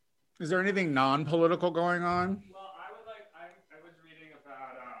Is there anything non-political going on? Well, I was reading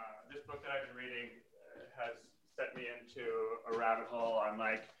about this book that I've been reading has set me into a rabbit hole on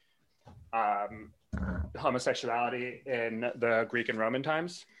like homosexuality in the Greek and Roman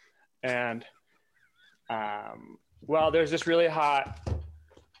times. And well, there's this really hot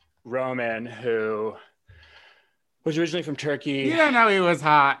Roman who was originally from Turkey. You don't know he was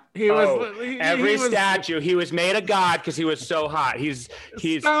hot. Every statue, he was made a god because he was so hot. He's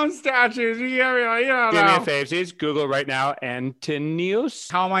stone statues. You don't do me a know. favor, please Google right now Antonius.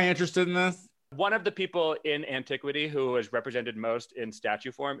 How am I interested in this? One of the people in antiquity who was represented most in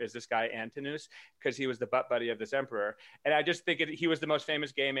statue form is this guy Antonius, because he was the butt buddy of this emperor. And I just think he was the most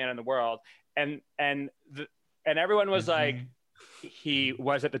famous gay man in the world. And everyone was like, he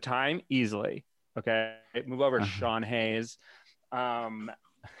was at the time easily. Okay, move over, Sean Hayes. Oh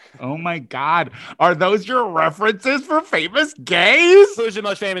my God, are those your references for famous gays? Who's the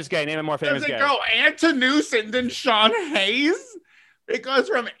most famous gay? Name a more famous gay. Does it go Antonius and then Sean Hayes? It goes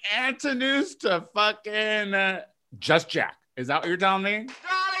from Antonius to fucking Just Jack. Is that what you're telling me? Darling,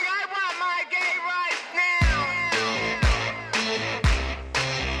 I want my gay right now.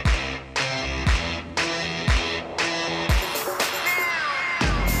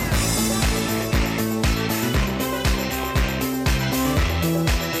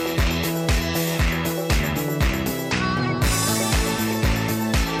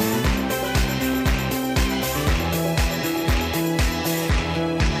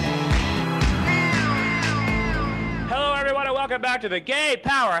 Welcome back to the Gay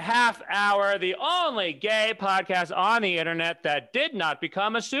Power Half Hour, the only gay podcast on the internet that did not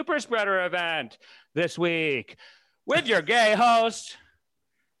become a super spreader event this week. With your gay host,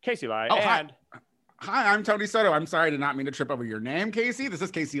 Casey Lai. Hi, I'm Tony Soto. I'm sorry, I did not mean to trip over your name, Casey. This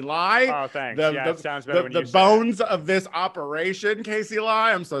is Casey Lai. Oh, thanks. It sounds better when you say the bones of this operation, Casey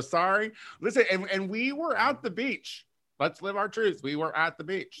Lai. I'm so sorry. Listen, and we were at the beach. Let's live our truth. We were at the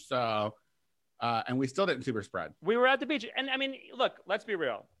beach. So... and we still didn't super spread. We were at the beach. And I mean, look, let's be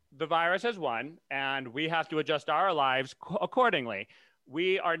real. The virus has won, and we have to adjust our lives accordingly.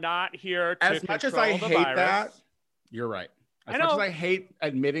 We are not here to as much as I hate virus. that. You're right. As much as I hate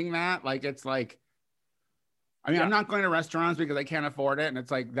admitting that, like, it's like, I mean, I'm not going to restaurants because I can't afford it. And it's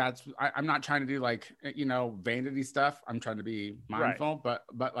like, I'm not trying to do like, vanity stuff. I'm trying to be mindful,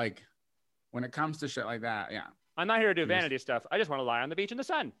 but like when it comes to shit like that, yeah. I'm not here to do vanity stuff. I just want to lie on the beach in the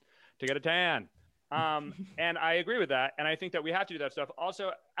sun to get a tan. And I agree with that. And I think that we have to do that stuff.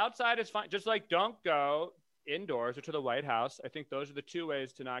 Also, outside is fine. Just like don't go indoors or to the White House. I think those are the two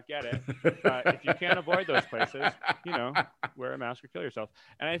ways to not get it. If you can't avoid those places, wear a mask or kill yourself.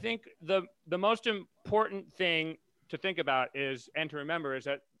 And I think the most important thing to think about and to remember is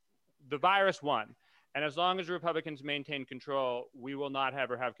that the virus won. And as long as the Republicans maintain control, we will not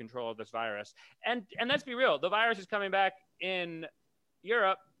ever have control of this virus. And let's be real, the virus is coming back in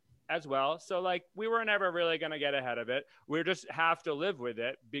Europe as well. So like we were never really going to get ahead of it. We just have to live with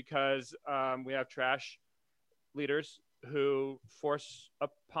it because we have trash leaders who force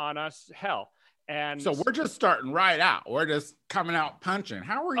upon us hell. And so we're just starting right out. We're just coming out punching.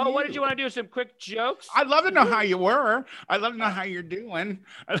 How are you? Oh, what did you want to do? Some quick jokes? I'd love to know how you were. I'd love to know how you're doing.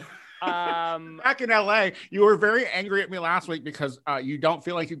 Back in LA, you were very angry at me last week because you don't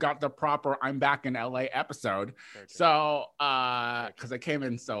feel like you got the proper I'm back in LA episode. So because I came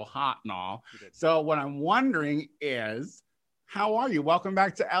in so hot and all. So what I'm wondering is, how are you? Welcome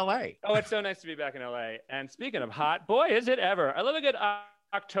back to LA. Oh, it's so nice to be back in LA. And speaking of hot, boy, is it ever. I love a good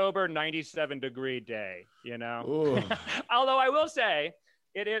October 97-degree day, Although I will say,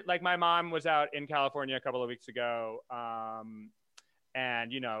 it is like my mom was out in California a couple of weeks ago.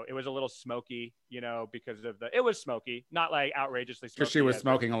 And, it was a little smoky, because of it was smoky, not like outrageously smoky. Because she was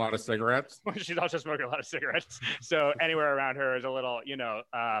smoking a lot of cigarettes. She's also smoking a lot of cigarettes. So anywhere around her is a little,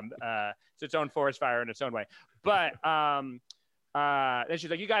 it's its own forest fire in its own way. But then she's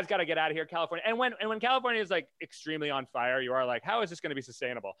like, you guys got to get out of here, California. And when California is like extremely on fire, you are like, how is this going to be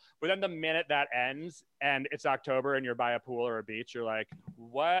sustainable? But then the minute that ends and it's October and you're by a pool or a beach, you're like,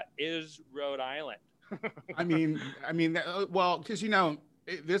 what is Rhode Island? I mean, well, because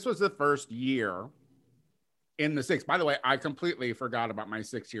this was the first year in the 6th. By the way, I completely forgot about my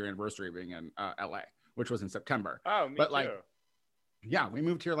 6th-year anniversary being in LA, which was in September. Oh, me too. Like, yeah, we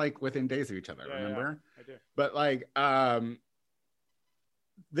moved here like within days of each other. Remember? Yeah, I do. But like,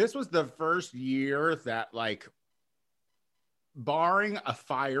 this was the first year that like, barring a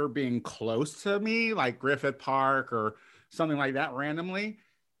fire being close to me, like Griffith Park or something like that, randomly.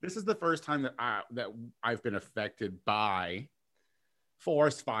 This is the first time that I've been affected by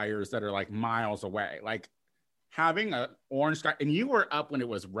forest fires that are like miles away. Like having a orange sky, and you were up when it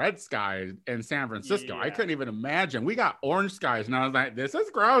was red skies in San Francisco. I couldn't even imagine. We got orange skies, and I was like, "This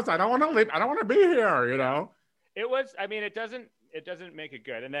is gross. I don't want to live. I don't want to be here." You know. It was. I mean, it doesn't make it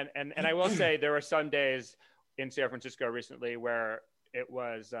good. And then and I will say there were some days in San Francisco recently where it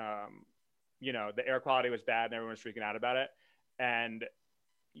was, you know, the air quality was bad and everyone was freaking out about it. And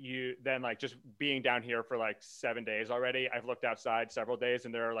you then like just being down here for like 7 days already, I've looked outside several days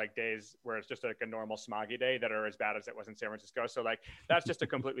and there are like days where it's just like a normal smoggy day that are as bad as it was in San Francisco. So like that's just a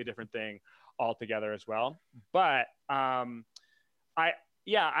completely different thing altogether as well. But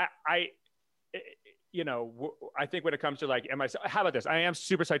you know, I think when it comes to like, how about this? I am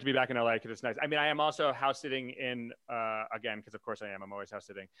super psyched to be back in LA because it's nice. I mean, I am also house sitting in, again, because of course I'm always house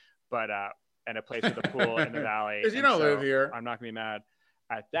sitting, but, and a place with a pool in the valley. Because you don't live here. I'm not gonna be mad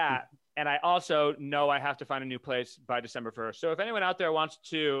at that. And I also know I have to find a new place by December 1st. So if anyone out there wants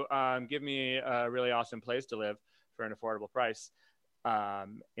to give me a really awesome place to live for an affordable price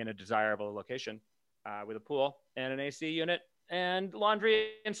in a desirable location with a pool and an AC unit and laundry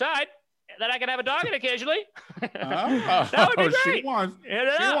inside, that I can have a dog in occasionally. That would be great. She wants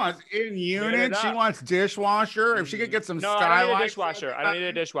in unit. She wants dishwasher. If she could get some skylights. I don't need a dishwasher. I don't need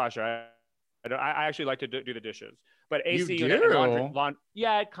a dishwasher. I actually like to do the dishes. But AC unit and laundry,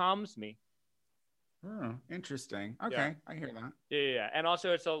 yeah, it calms me. Oh, interesting. Okay, yeah. I hear that. Yeah. And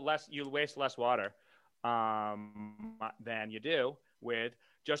also it's you waste less water than you do with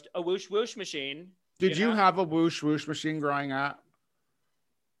just a whoosh whoosh machine. Did you have a whoosh whoosh machine growing up?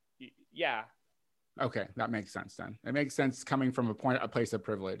 Yeah. Okay, that makes sense then. It makes sense coming from a place of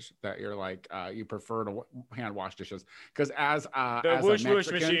privilege that you're like you prefer to hand wash dishes because as the whoosh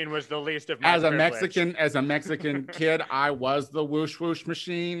whoosh machine was the least of my privilege. As a Mexican kid, I was the whoosh whoosh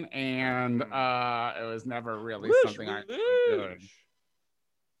machine, and it was never really something I did.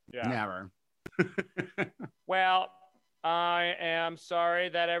 Yeah, never. Well, I am sorry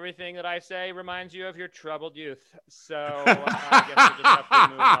that everything that I say reminds you of your troubled youth. So I guess we'll just have to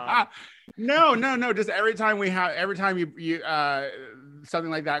move on. No. Just every time you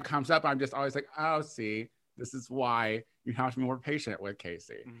something like that comes up, I'm just always like, oh, see, this is why you have to be more patient with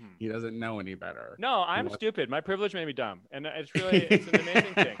Casey. Mm-hmm. He doesn't know any better. No, I'm stupid. My privilege made me dumb, and it's an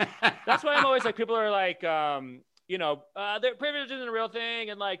amazing thing. That's why I'm always like, people are like, their privilege isn't a real thing,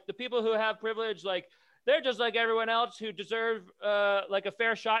 and like the people who have privilege, like, they're just like everyone else who deserve like a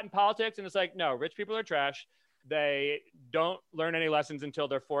fair shot in politics. And it's like, no, rich people are trash. They don't learn any lessons until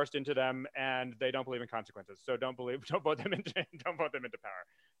they're forced into them, and they don't believe in consequences. So don't vote them into power.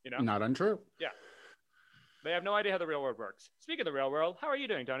 You know, not untrue. Yeah, they have no idea how the real world works. Speaking of the real world, how are you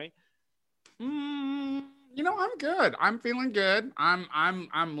doing, Tony? I'm good. I'm feeling good. I'm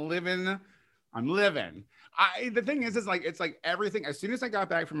living. The thing is like, it's like everything, as soon as I got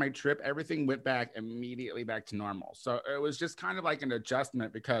back from my trip, everything went back immediately back to normal. So it was just kind of like an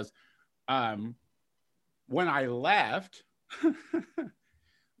adjustment because when I left,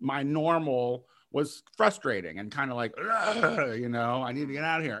 my normal was frustrating and kind of like, I need to get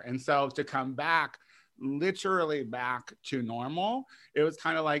out of here. And so to come back, literally back to normal, it was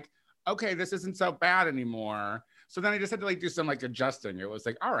kind of like, okay, this isn't so bad anymore. So then I just had to like do some like adjusting. It was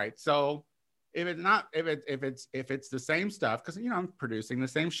like, all right, so if it's the same stuff, because I'm producing the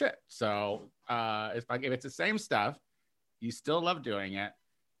same shit. So it's like if it's the same stuff, you still love doing it.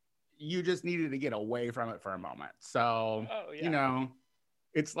 You just needed to get away from it for a moment. So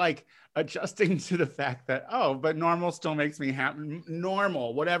it's like adjusting to the fact that but normal still makes me happy.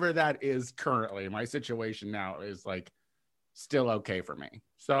 Normal, whatever that is currently, my situation now is like still okay for me.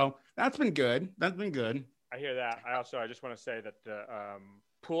 So that's been good. I hear that. I just want to say that the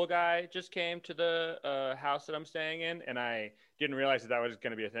pool guy just came to the house that I'm staying in, and I didn't realize that was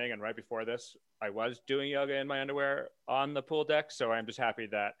going to be a thing. And right before this, I was doing yoga in my underwear on the pool deck. So I'm just happy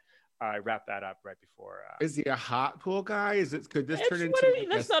that I wrapped that up right before. Is he a hot pool guy? Could this turn into?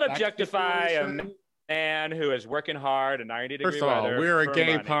 Let's not objectify a man who is working hard in 90-degree weather. First of all, we're a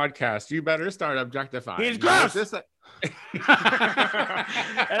gay podcast. You better start objectifying. He's gross. And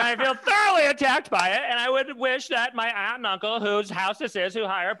I feel thoroughly attacked by it, and I would wish that my aunt and uncle, whose house this is, who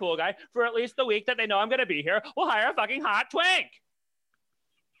hire a pool guy for at least the week that they know I'm going to be here, will hire a fucking hot twink.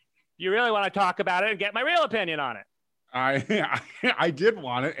 You really want to talk about it and get my real opinion on it? I did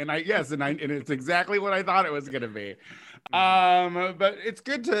want it, and it's exactly what I thought it was going to be. But it's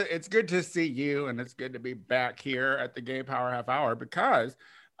good to see you, and it's good to be back here at the Gay Power Half Hour because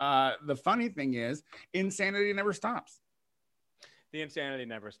the funny thing is, insanity never stops. The insanity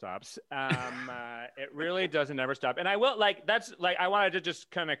never stops. It really doesn't ever stop. And I will I wanted to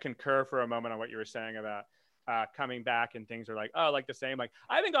just kind of concur for a moment on what you were saying about coming back and things are like the same. Like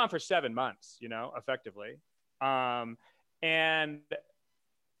I've been gone for 7 months, effectively. And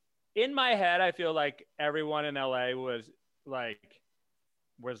in my head, I feel like everyone in LA was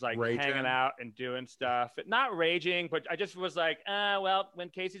Raging. hanging out and doing stuff. Not raging, but I just was like, well, when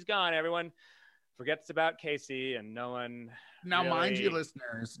Casey's gone, everyone forgets about Casey and no one. Now, really... mind you,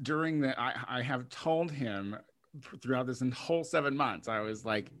 listeners, during I have told him throughout this whole 7 months, I was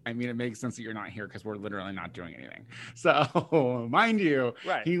like, I mean, it makes sense that you're not here because we're literally not doing anything. So, mind you,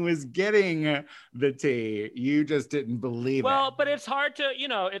 right. He was getting the tea. You just didn't believe it. Well, but it's hard to,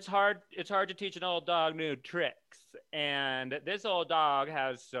 it's hard to teach an old dog new tricks. And this old dog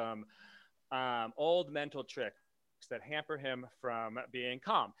has some old mental tricks that hamper him from being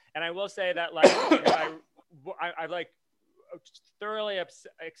calm. And I will say that, like, I like thoroughly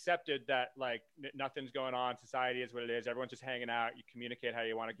accepted that, like, nothing's going on. Society is what it is. Everyone's just hanging out. You communicate how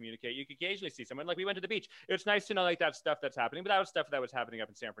you want to communicate. You can occasionally see someone. Like, we went to the beach. It's nice to know, like, that stuff that's happening. But that was stuff that was happening up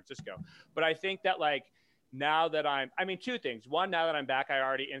in San Francisco. But I think that, like, now that two things. One, now that I'm back, I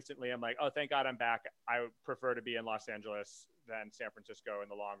already instantly am like, oh, thank God I'm back. I would prefer to be in Los Angeles than San Francisco in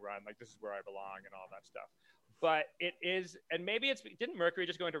the long run. Like, this is where I belong and all that stuff. But it is, and maybe didn't Mercury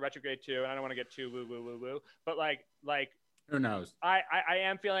just go into retrograde too? And I don't want to get too woo, but like who knows? I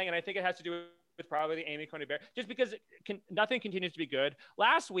am feeling, and I think it has to do with probably the Amy Coney Barrett, just because nothing continues to be good.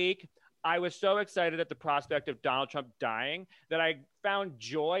 Last week, I was so excited at the prospect of Donald Trump dying that I found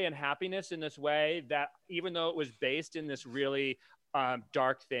joy and happiness in this way that, even though it was based in this really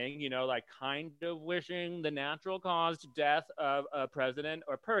dark thing, like kind of wishing the natural caused death of a president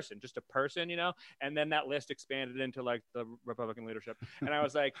or person, just a person, and then that list expanded into like the Republican leadership. And I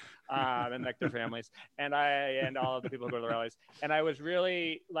was like, and like their families and all of the people who go to the rallies. And I was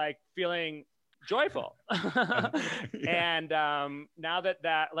really like feeling joyful. And now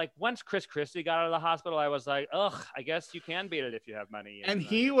that like once Chris Christie got out of the hospital, I was like, I guess you can beat it if you have money. And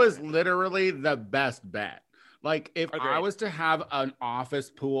he was literally the best bet. Like, if Agreed. I was to have an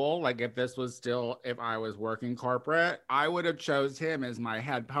office pool, like if I was working corporate, I would have chose him as my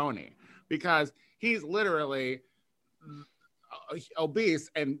head pony, because he's literally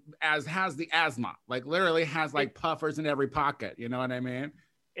obese and has the asthma, like literally has like puffers in every pocket. You know what I mean?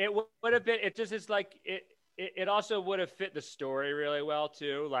 It would have been, it just is like, it also would have fit the story really well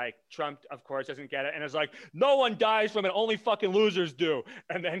too. Like, Trump, of course, doesn't get it. And it's like, no one dies from it. Only fucking losers do.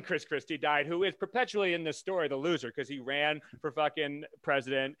 And then Chris Christie died, who is perpetually in this story, the loser, because he ran for fucking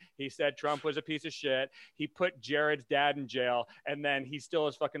president. He said Trump was a piece of shit. He put Jared's dad in jail. And then he still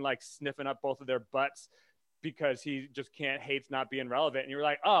is fucking like sniffing up both of their butts because he just hates not being relevant. And you're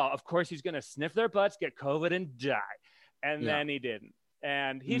like, oh, of course he's going to sniff their butts, get COVID and die. And then he didn't.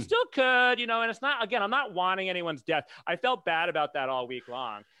 And he still could, and it's not, again, I'm not wanting anyone's death. I felt bad about that all week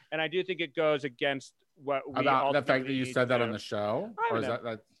long. And I do think it goes against what we about the fact that you said that on the show, or is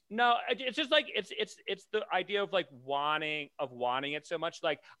that no, it's just like, it's the idea of like wanting it so much.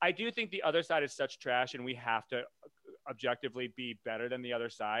 Like, I do think the other side is such trash and we have to objectively be better than the other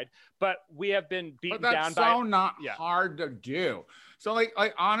side, but we have been beaten down by not hard to do. So like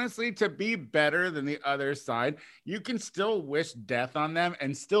honestly, to be better than the other side, you can still wish death on them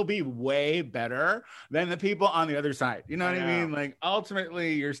and still be way better than the people on the other side. You know what I mean? Like,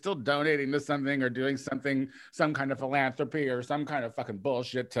 ultimately, you're still donating to something or doing something, some kind of philanthropy or some kind of fucking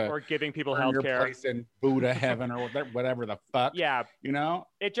bullshit or giving people healthcare, place in Buddha heaven or whatever the fuck. Yeah,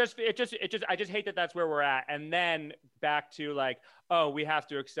 It just I just hate that that's where we're at. And then back to like, oh, we have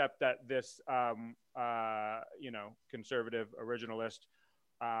to accept that this conservative originalist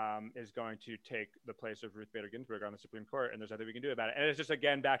is going to take the place of Ruth Bader Ginsburg on the Supreme Court, and there's nothing we can do about it. And it's just,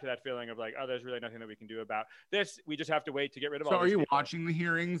 again, back to that feeling of like, oh, there's really nothing that we can do about this. We just have to wait to get rid of all. So are you watching the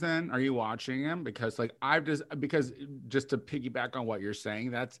hearings then? Are you watching them? Because like just to piggyback on what you're saying,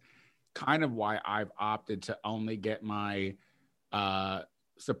 that's kind of why I've opted to only get my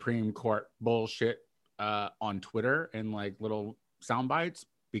Supreme Court bullshit on Twitter and like little sound bites,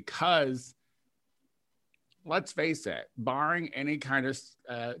 because let's face it, barring any kind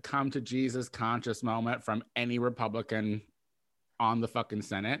of come to Jesus conscious moment from any Republican on the fucking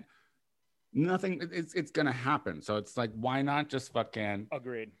Senate, nothing, it's gonna happen. So it's like, why not just fucking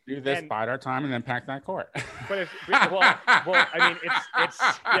do this, bide our time, and then pack that court? But I mean, it's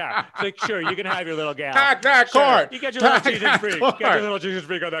yeah. It's like, sure, you can have your little gal. Pack that court. You get your little Jesus freak. Get your little Jesus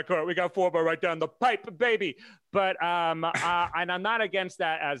freak on that court. We got 4 bar right down the pipe, baby. But and I'm not against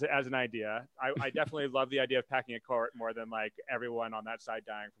that as an idea. I definitely love the idea of packing a court more than like everyone on that side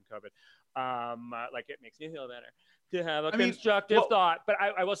dying from COVID. Like, it makes me feel better to have a constructive thought. But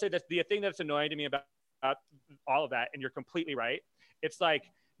I will say that the thing that's annoying to me about all of that, and you're completely right, it's like,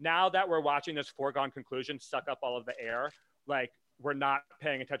 now that we're watching this foregone conclusion suck up all of the air, like we're not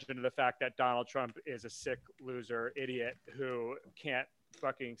paying attention to the fact that Donald Trump is a sick loser idiot who can't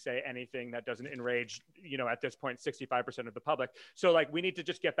fucking say anything that doesn't enrage, at this point, 65% of the public. So like, we need to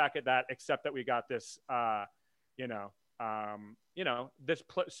just get back at that, except that we got this,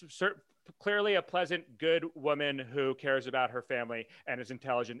 clearly a pleasant, good woman who cares about her family and is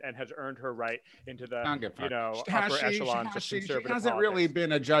intelligent and has earned her right into the, upper echelons of conservative She hasn't politics. really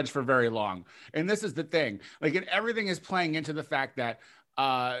been a judge for very long. And this is the thing. Like, everything is playing into the fact that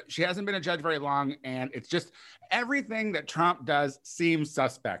she hasn't been a judge very long, and it's just everything that Trump does seems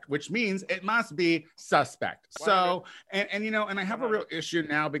suspect, which means it must be suspect. So, and I have a real issue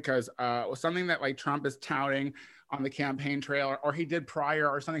now because something that like Trump is touting on the campaign trail, or he did prior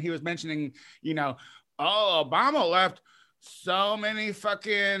or something, he was mentioning, Obama left so many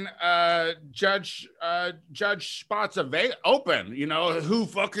fucking judge spots open, who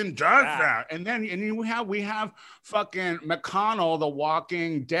fucking does that? And then we have fucking McConnell, the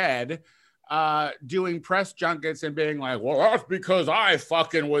Walking Dead, doing press junkets and being like, well, that's because I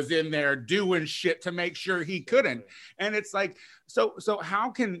fucking was in there doing shit to make sure he couldn't. And it's like, so how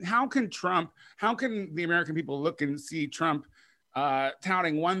can the American people look and see Trump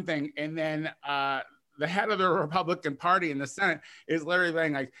touting one thing, and then the head of the Republican Party in the Senate is literally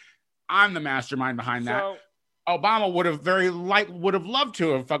saying like, I'm the mastermind behind that. Obama would have loved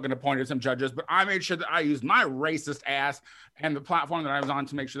to have fucking appointed some judges, but I made sure that I used my racist ass and the platform that I was on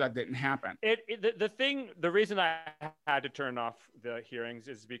to make sure that didn't happen. The reason I had to turn off the hearings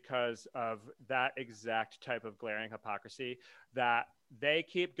is because of that exact type of glaring hypocrisy, that they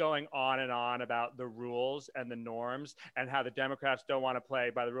keep going on and on about the rules and the norms and how the Democrats don't want to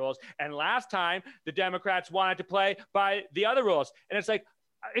play by the rules. And last time the Democrats wanted to play by the other rules. And it's like,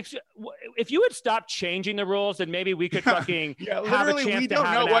 if you would stop changing the rules, then maybe we could fucking have a chance. We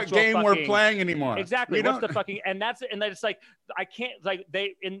don't know what game we're playing anymore. Exactly. What's the fucking, and then it's like, I can't, like,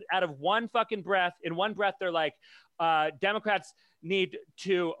 out of one fucking breath, in one breath, they're like, Democrats need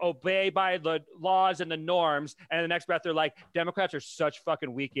to obey by the laws and the norms, and in the next breath they're like, Democrats are such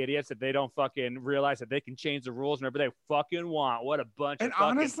fucking weak idiots that they don't fucking realize that they can change the rules whenever they fucking want. What a bunch of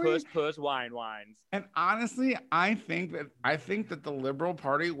fucking puss wines. And honestly, I think that the Liberal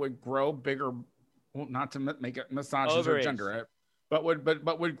Party would grow bigger, well, not to make it misogynist or gender it, but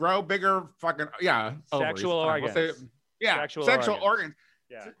would grow bigger fucking sexual organs. Sexual organs.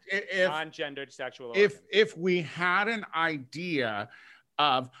 Yeah, non-gendered sexual. If we had an idea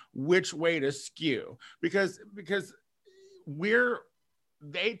of which way to skew, because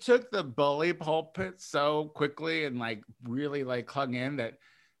they took the bully pulpit so quickly and like really like clung in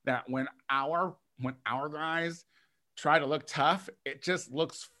that when our guys try to look tough, it just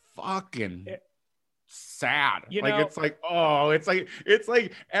looks fucking sad. It's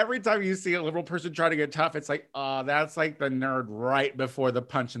like every time you see a liberal person try to get tough, it's like, oh, that's like the nerd right before the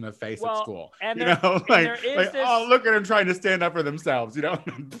punch in the face at school. And look at him trying to stand up for themselves,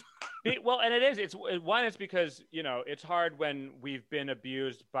 Well, and it's because, it's hard when we've been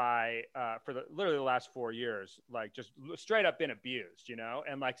abused by, for literally the last 4 years, like just straight up been abused,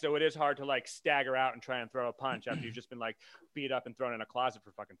 and like, so it is hard to like stagger out and try and throw a punch after you've just been like beat up and thrown in a closet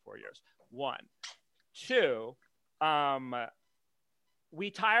for fucking 4 years. 1, 2, we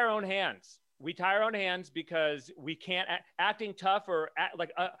tie our own hands. We tie our own hands because we can't acting tough, or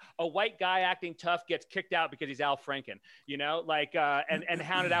like a white guy acting tough gets kicked out because he's Al Franken, and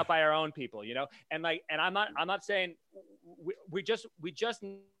hounded out by our own people, and I'm not saying we just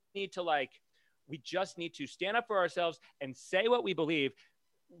need to stand up for ourselves and say what we believe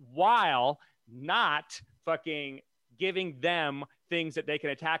while not fucking giving them things that they can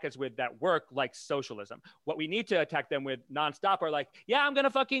attack us with that work, like socialism. What we need to attack them with nonstop are like, I'm going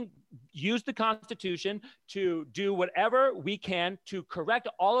to fucking use the Constitution to do whatever we can to correct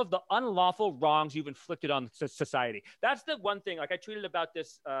all of the unlawful wrongs you've inflicted on society. That's the one thing, like I tweeted about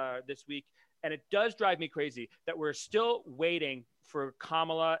this this week, and it does drive me crazy that we're still waiting for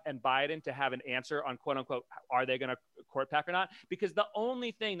Kamala and Biden to have an answer on quote unquote, are they going to court pack or not? Because the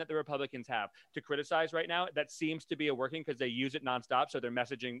only thing that the Republicans have to criticize right now that seems to be working, because they use it nonstop, so their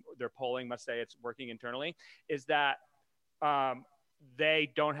messaging, their polling must say it's working internally, is that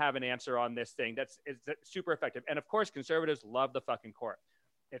they don't have an answer on this thing that's super effective. And of course, conservatives love the fucking court.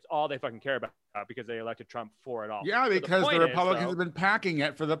 It's all they fucking care about because they elected Trump for it all. Yeah, because the Republicans have been packing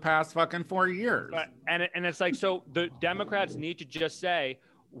it for the past fucking 4 years. And it's like, so the Democrats need to just say,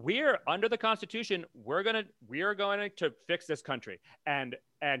 we're under the Constitution. We are going to fix this country. And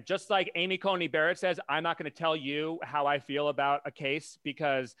just like Amy Coney Barrett says, I'm not going to tell you how I feel about a case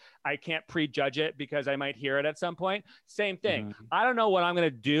because I can't prejudge it because I might hear it at some point. Same thing. Mm-hmm. I don't know what I'm going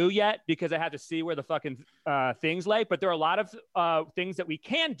to do yet because I have to see where the fucking things lay. But there are a lot of things that we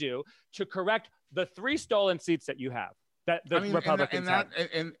can do to correct the 3 stolen seats that you have. That the Republicans have.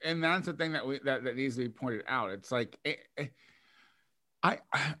 And that's the thing that needs to be pointed out. It's like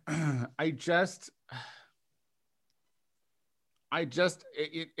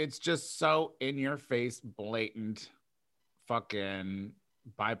it's just so in your face, blatant, fucking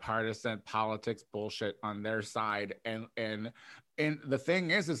bipartisan politics bullshit on their side, and the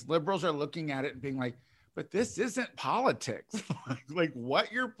thing is liberals are looking at it and being like, but this isn't politics. Like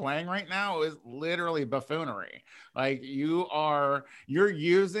what you're playing right now is literally buffoonery. Like you're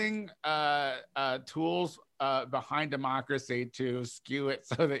using tools behind democracy to skew it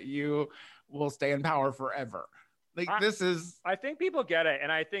so that you will stay in power forever. Like I think people get it. And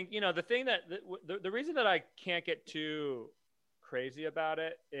I think, the thing that the reason that I can't get too crazy about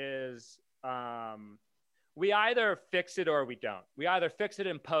it is we either fix it or we don't. We either fix it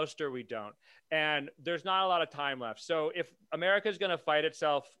in post or we don't. And there's not a lot of time left. So if America is going to fight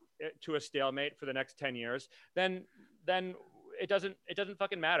itself to a stalemate for the next 10 years, then it doesn't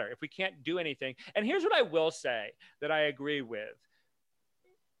fucking matter if we can't do anything. And here's what I will say that I agree with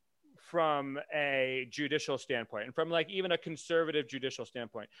from a judicial standpoint and from like even a conservative judicial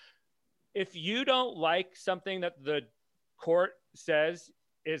standpoint. If you don't like something that the court says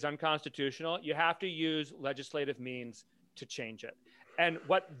is unconstitutional, you have to use legislative means to change it. And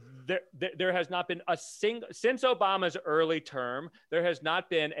what there has not been since Obama's early term, there has not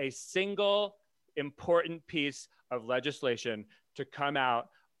been a single important piece of legislation to come out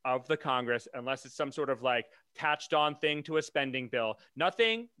of the Congress unless it's some sort of like attached on thing to a spending bill.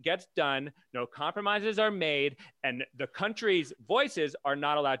 Nothing gets done, no compromises are made, and the country's voices are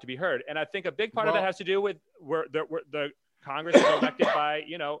not allowed to be heard. And I think a big part of that has to do with where the Congress is elected by,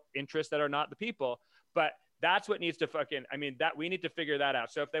 interests that are not the people. But that's what needs to that we need to figure that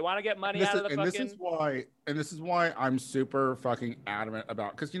out. So if they want to get money out of the fucking... This is why I'm super fucking adamant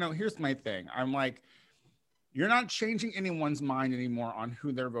about, because, here's my thing. I'm like, you're not changing anyone's mind anymore on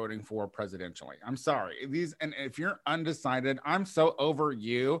who they're voting for presidentially. I'm sorry. And if you're undecided, I'm so over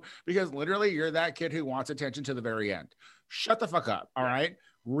you, because literally you're that kid who wants attention to the very end. Shut the fuck up. All right.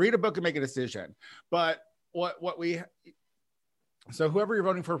 Read a book and make a decision. But so whoever you're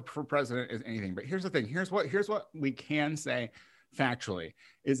voting for president is anything. But here's the thing. Here's what we can say factually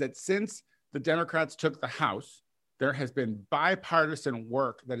is that since the Democrats took the House, there has been bipartisan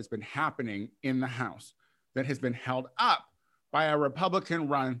work that has been happening in the House that has been held up by a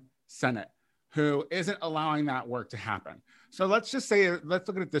Republican-run Senate who isn't allowing that work to happen. So let's look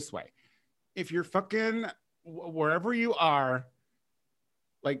at it this way. If you're fucking wherever you are,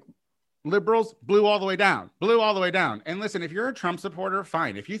 like, liberals blew all the way down. And listen, if you're a Trump supporter,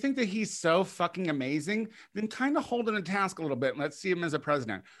 fine. If you think that he's so fucking amazing, then kind of hold him to task a little bit and let's see him as a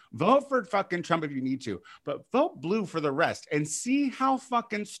president. Vote for fucking Trump if you need to, but vote blue for the rest and see how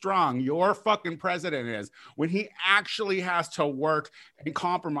fucking strong your fucking president is when he actually has to work and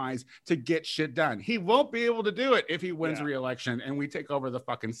compromise to get shit done. He won't be able to do it if he wins re-election and we take over the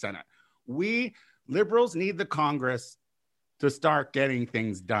fucking Senate. We liberals need the Congress to start getting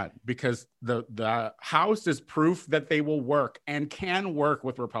things done, because the House is proof that they will work and can work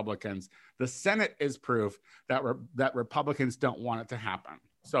with Republicans. The Senate is proof that that Republicans don't want it to happen.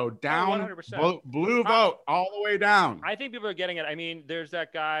 So down, blue vote all the way down. I think people are getting it. I mean, there's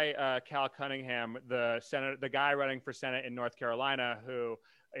that guy, Cal Cunningham, the guy running for Senate in North Carolina, who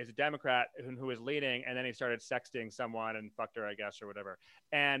is a Democrat who was leading, and then he started sexting someone and fucked her, I guess, or whatever.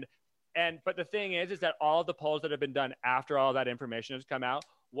 But the thing is that all of the polls that have been done after all that information has come out,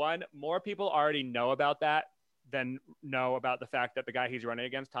 more people already know about that than know about the fact that the guy he's running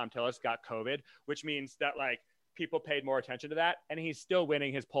against, Tom Tillis, got COVID, which means that like people paid more attention to that, and he's still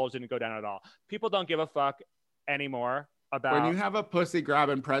winning. His polls didn't go down at all. People don't give a fuck anymore about... When you have a pussy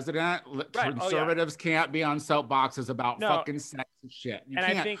grabbing president, conservatives can't be on soapboxes about fucking sex and shit. You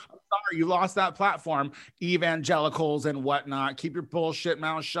can't. I'm sorry, you lost that platform, evangelicals and whatnot. Keep your bullshit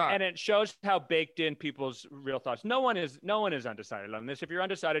mouth shut. And it shows how baked in people's real thoughts. No one is undecided on this. If you're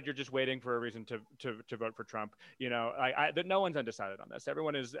undecided, you're just waiting for a reason to vote for Trump. No one's undecided on this.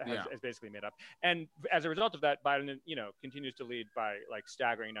 Everyone is basically made up. And as a result of that, Biden, continues to lead by like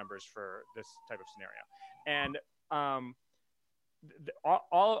staggering numbers for this type of scenario. And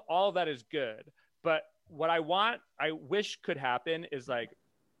all of that is good, but what I wish could happen is like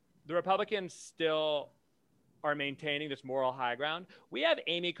the Republicans still are maintaining this moral high ground. We have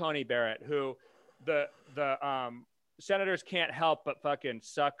Amy Coney Barrett, who the senators can't help but fucking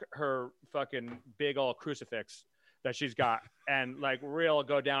suck her fucking big old crucifix that she's got and like real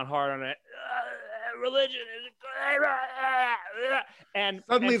go down hard on it. Religion is and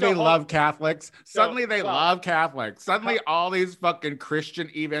suddenly they love Catholics. Suddenly they love Catholics. Suddenly all these fucking Christian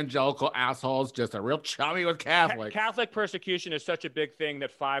evangelical assholes just are real chummy with Catholics. Catholic persecution is such a big thing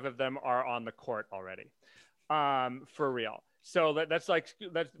that 5 of them are on the court already. For real. So we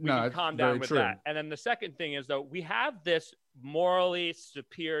can calm down with that. And then the second thing is, though, we have this morally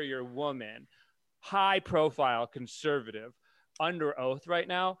superior woman, high profile conservative, under oath right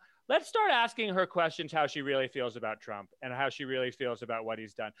now. Let's start asking her questions, how she really feels about Trump and how she really feels about what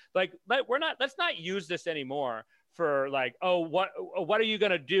he's done. Like, let's not use this anymore for like, what are you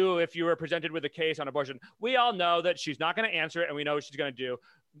going to do if you were presented with a case on abortion? We all know that she's not going to answer it, and we know what she's going to do.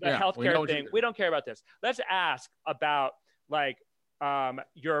 The healthcare thing, we don't care about this. Let's ask about like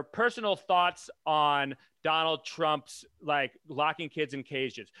your personal thoughts on Donald Trump's like locking kids in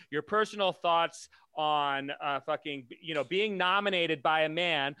cages, your personal thoughts on being nominated by a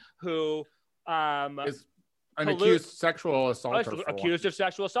man who is an accused sexual assault. Accused of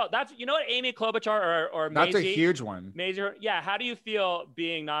sexual assault. That's, you know what, Amy Klobuchar or that's Maisie, a huge one. Maisie, yeah. How do you feel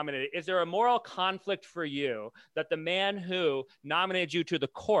being nominated? Is there a moral conflict for you that the man who nominated you to the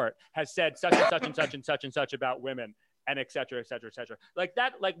court has said such and such and such and such and such about women? And et cetera, et cetera, et cetera. Like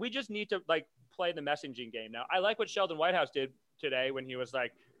that, like we just need to like play the messaging game now. I like what Sheldon Whitehouse did today when he was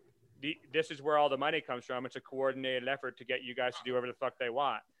like, this is where all the money comes from. It's a coordinated effort to get you guys to do whatever the fuck they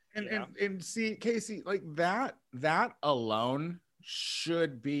want. And see, Casey, like that alone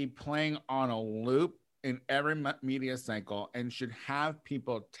should be playing on a loop in every media cycle and should have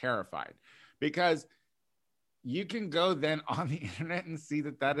people terrified, because you can go then on the internet and see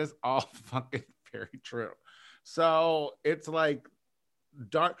that is all fucking very true. So it's like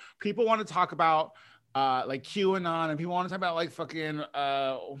dark. People want to talk about like QAnon, and people want to talk about like fucking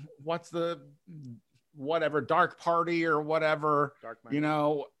what's the whatever dark party or whatever. Dark money. You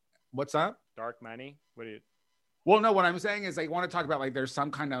know, what's that? Dark money. What do you? Well, no. What I'm saying is they want to talk about like there's some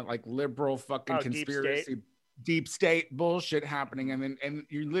kind of like liberal fucking conspiracy, deep state bullshit happening, and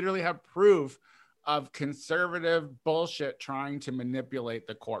you literally have proof of conservative bullshit trying to manipulate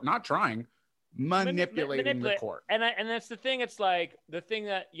the court. Not trying. Manipulating the court. And that's the thing. It's like the thing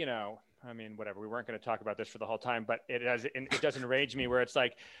that, you know, I mean, whatever, we weren't going to talk about this for the whole time, but it doesn't enrage me, where it's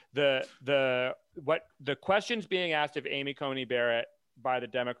like the questions being asked of Amy Coney Barrett by the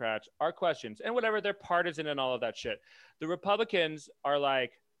Democrats are questions, and whatever, they're partisan and all of that shit. The Republicans are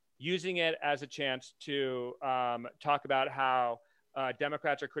like using it as a chance to talk about how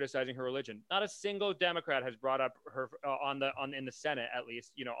Democrats are criticizing her religion. Not a single Democrat has brought up her in the Senate, at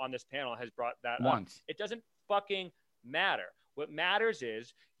least, you know, on this panel has brought that once. Up. It doesn't fucking matter. What matters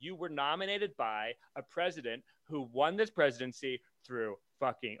is you were nominated by a president who won this presidency through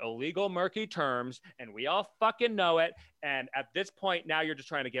fucking illegal, murky terms, and we all fucking know it. And at this point now, you're just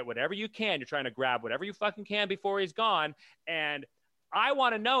trying to get whatever you can. You're trying to grab whatever you fucking can before he's gone. And I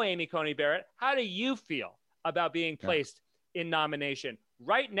want to know, Amy Coney Barrett, how do you feel about being placed in nomination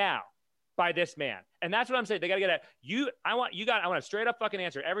right now by this man? And that's what I'm saying. They got to get at you. I want a straight up fucking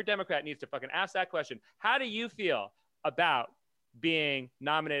answer. Every Democrat needs to fucking ask that question. How do you feel about being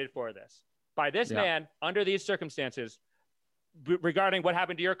nominated for this by this man under these circumstances, regarding what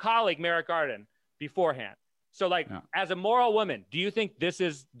happened to your colleague, Merrick Garden, beforehand? So like, as a moral woman, do you think this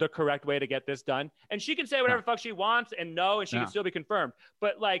is the correct way to get this done? And she can say whatever the fuck she wants and and she can still be confirmed.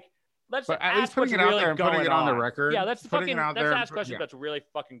 But like, let's at least putting it out there and putting it on the record. Yeah, let's ask questions that's really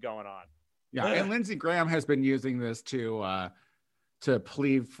fucking going on. Yeah, and Lindsey Graham has been using this to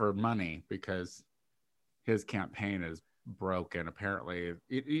plead for money because his campaign is broken. Apparently,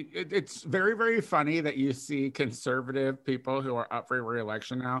 it's very, very funny that you see conservative people who are up for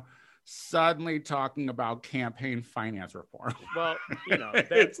re-election now suddenly talking about campaign finance reform. Well, you know,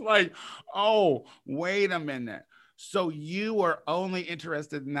 it's like, oh, wait a minute. So you are only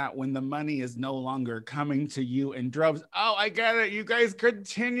interested in that when the money is no longer coming to you in droves. Oh, I get it. You guys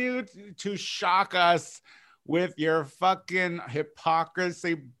continue to shock us with your fucking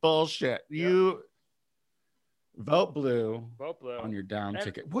hypocrisy bullshit. Yeah. You vote blue on your down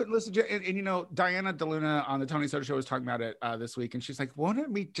ticket. Listen, and you know, Diana DeLuna on the Tony Soto show was talking about it this week, and she's like,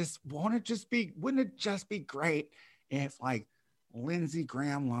 wouldn't it just be great if like Lindsey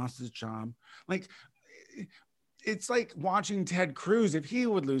Graham lost his job? Like, it's like watching Ted Cruz if he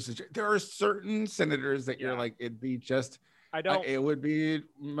would lose his job. There are certain senators that you're like, it'd be just, it would be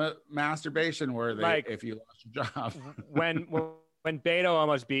masturbation worthy, like, if you lost your job. when Beto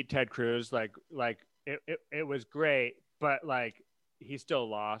almost beat Ted Cruz, like it was great, but like he still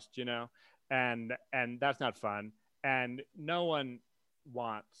lost, you know, and that's not fun. And no one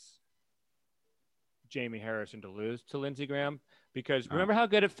wants Jamie Harrison to lose to Lindsey Graham, because remember how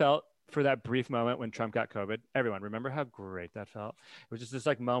good it felt for that brief moment when Trump got COVID? Everyone, remember how great that felt? It was just this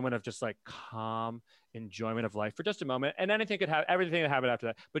like moment of just like calm enjoyment of life for just a moment. And anything could have everything that happened after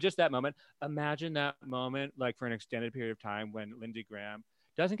that. But just that moment, imagine that moment like for an extended period of time when Lindsey Graham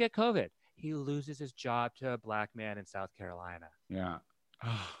doesn't get COVID. He loses his job to a black man in South Carolina. Yeah.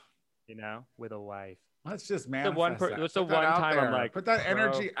 You know, with a wife. Let's just manifest that. It's the one time I'm like, put that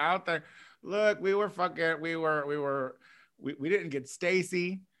energy out there. Look, we didn't get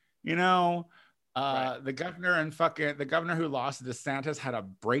Stacey, you know. Right. The governor who lost DeSantis had a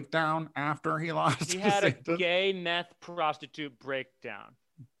breakdown after he lost. He had a gay meth prostitute breakdown.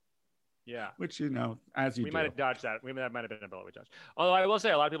 Yeah. Which, you know, as you we do. might have dodged that. That might have been a bill we dodged. Although I will say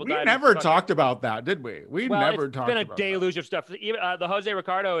a lot of people died. We never talked about that, did we? We never talked about that. It's been a deluge of stuff. Even the Jose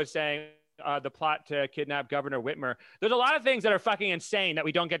Ricardo is saying the plot to kidnap Governor Whitmer. There's a lot of things that are fucking insane that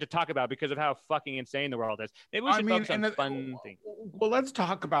we don't get to talk about because of how fucking insane the world is. Maybe we should focus on fun things. Well, let's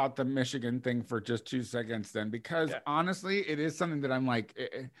talk about the Michigan thing for just 2 seconds then, because honestly, it is something that I'm like,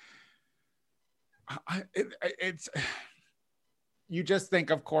 it's you just think,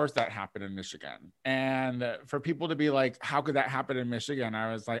 of course, that happened in Michigan. And for people to be like, how could that happen in Michigan?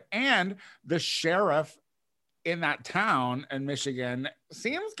 I was like, and the sheriff in that town in Michigan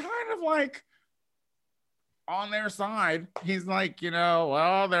seems kind of like on their side. He's like, you know,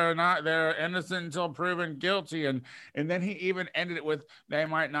 well, they're innocent until proven guilty. And then he even ended it with, they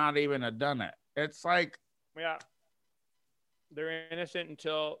might not even have done it. It's like, yeah, they're innocent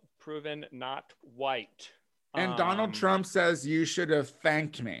until proven not white. And Donald Trump says, you should have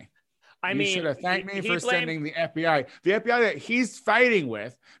thanked me. You should have thanked me for sending the FBI. The FBI that he's fighting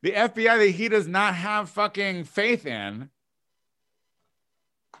with, the FBI that he does not have fucking faith in.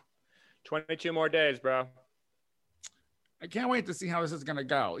 22 more days, bro. I can't wait to see how this is going to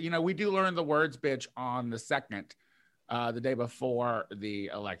go. You know, we do learn the words bitch on the 2nd, the day before the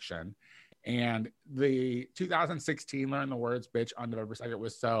election. And the 2016 learn the words bitch on November 2nd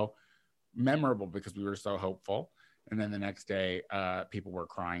was so memorable because we were so hopeful. And then the next day, people were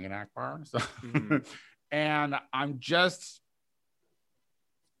crying in Akbar. So, and I'm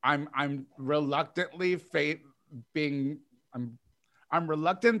reluctantly I'm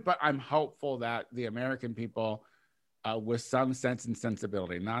reluctant, but I'm hopeful that the American people, with some sense and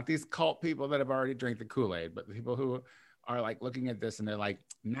sensibility, not these cult people that have already drank the Kool-Aid, but the people who are like looking at this and they're like,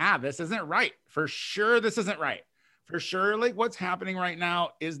 nah, this isn't right. For sure, this isn't right. For sure, like what's happening right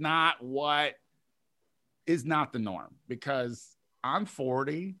now is not the norm, because I'm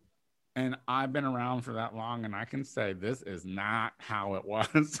 40 and I've been around for that long, and I can say this is not how it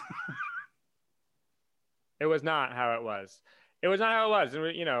was. It was not how it was. It was not how it was.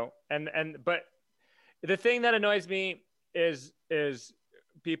 And, you know, but the thing that annoys me is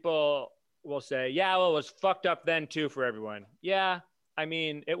people will say, yeah, well, it was fucked up then too for everyone. Yeah, I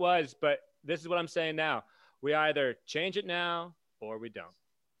mean, it was, but this is what I'm saying now. We either change it now or we don't.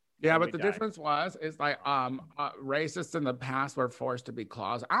 Yeah, but the difference is like racists in the past were forced to be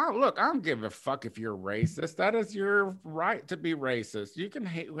closeted. I don't give a fuck if you're racist. That is your right to be racist. You can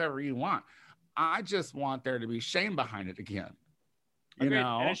hate whoever you want. I just want there to be shame behind it again. You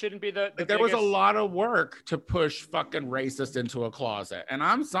know, and it shouldn't be the there was a lot of work to push fucking racist into a closet. And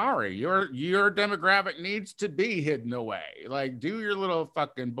I'm sorry, your demographic needs to be hidden away. Like, do your little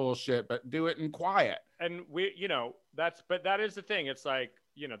fucking bullshit, but do it in quiet. And we, you know, that is the thing. It's like,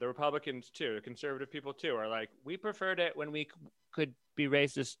 you know, the Republicans too, the conservative people too, are like, we preferred it when we could be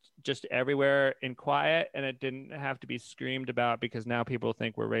racist just everywhere in quiet, and it didn't have to be screamed about, because now people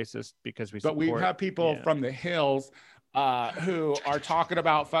think we're racist because we support. But we have people from the hills who are talking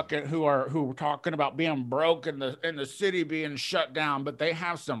about who are talking about being broke in the city being shut down, but they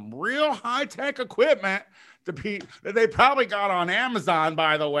have some real high-tech equipment that they probably got on Amazon,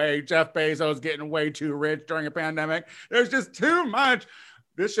 by the way. Jeff Bezos getting way too rich during a pandemic. There's just too much.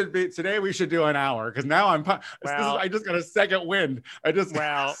 Today we should do an hour, because now I just got a second wind. I don't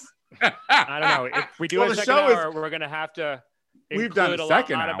know. If we do a second hour, we're going to have to We've done a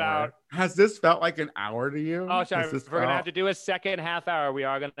second hour. Has this felt like an hour to you? Oh, sorry. We're going to have to do a second half hour. We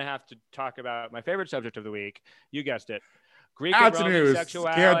are going to have to talk about my favorite subject of the week. You guessed it. Greek and Roman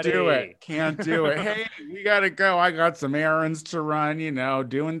sexuality. Can't do it. Hey, we got to go. I got some errands to run, you know,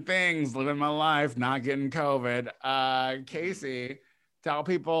 doing things, living my life, not getting COVID. Casey, tell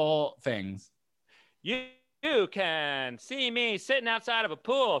people things. You You can see me sitting outside of a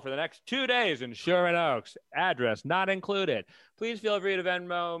pool for the next 2 days in Sherman Oaks. Address not included. Please feel free to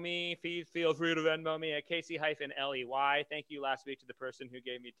Venmo me. Please feel free to Venmo me at Casey-Ley. Thank you last week to the person who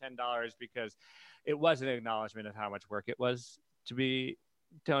gave me $10 because it was an acknowledgement of how much work it was to be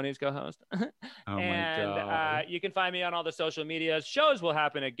Tony's co-host. Oh and my God. You can find me on all the social medias. Shows will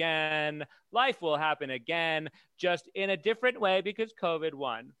happen again. Life will happen again, just in a different way because COVID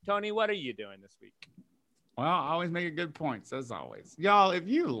won. Tony, what are you doing this week? Well, I always make good points, as always. Y'all, if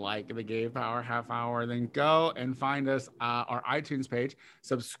you like the Gay Power Half Hour, then go and find us our iTunes page,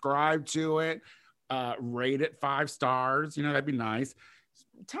 subscribe to it, rate it 5 stars. You know, that'd be nice.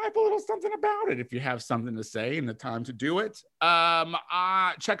 Type a little something about it if you have something to say and the time to do it.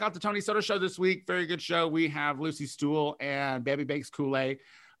 Check out the Tony Soto Show this week. Very good show. We have Lucy Stool and Baby Bakes Kool-Aid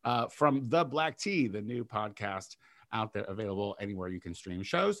from The Black Tea, the new podcast out there, available anywhere you can stream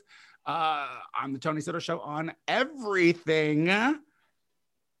shows. I'm the Tony Soto Show on everything. I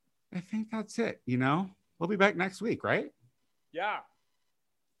think that's it. You know, we'll be back next week, right? Yeah.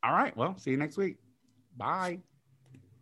 All right. Well, see you next week. Bye.